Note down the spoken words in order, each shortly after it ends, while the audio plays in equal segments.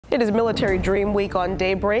It is Military Dream Week on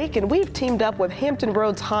Daybreak, and we've teamed up with Hampton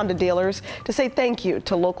Roads Honda dealers to say thank you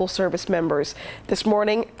to local service members. This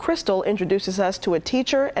morning, Crystal introduces us to a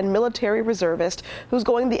teacher and military reservist who's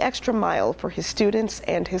going the extra mile for his students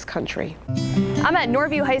and his country. I'm at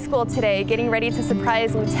Norview High School today getting ready to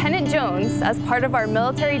surprise Lieutenant Jones as part of our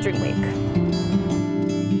Military Dream Week.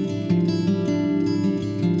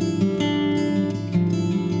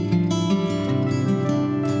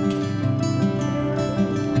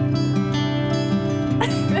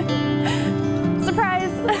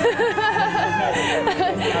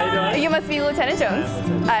 You must be Lieutenant Jones.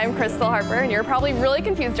 I'm Crystal Harper, and you're probably really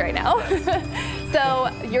confused right now. So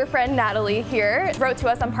your friend Natalie here wrote to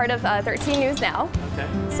us. I'm part of 13 News Now. Okay.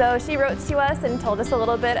 So she wrote to us and told us a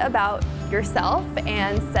little bit about yourself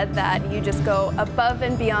and said that you just go above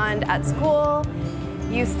and beyond at school.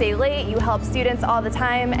 You stay late, you help students all the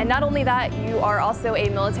time, and not only that, you are also a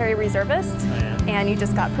military reservist, and you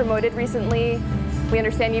just got promoted recently. We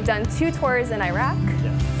understand you've done 2 tours in Iraq.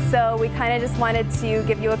 So we kind of just wanted to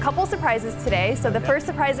give you a couple surprises today. So the first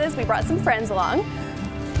surprise is we brought some friends along.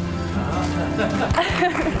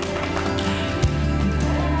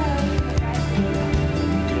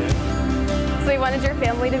 So we wanted your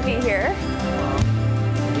family to be here.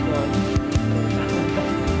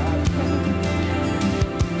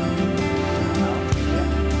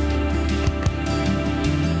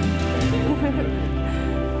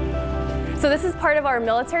 So this is part of our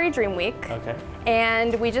Military Dream Week. Okay.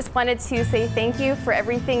 And we just wanted to say thank you for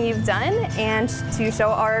everything you've done, and to show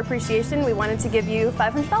our appreciation, we wanted to give you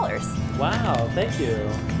 $500. Wow, thank you.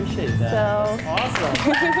 Appreciate that. So that's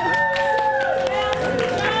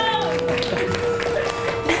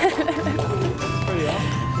pretty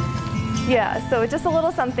awesome. Yeah, so just a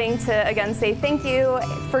little something to, again, say thank you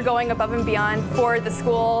for going above and beyond for the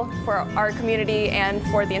school, for our community, and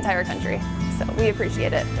for the entire country. So we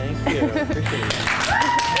appreciate it. Thank you. Appreciate it.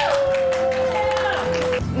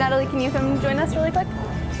 Natalie, can you come join us really quick?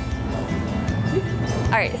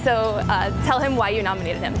 All right, so tell him why you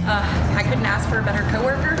nominated him. I couldn't ask for a better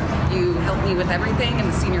coworker. You helped me with everything in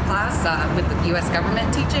the senior class with the U.S.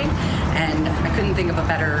 government teaching, and I couldn't think of a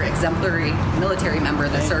better exemplary military member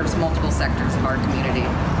that serves multiple sectors of our community.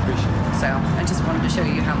 Appreciate it. So I just wanted to show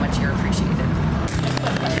you how much you're appreciated.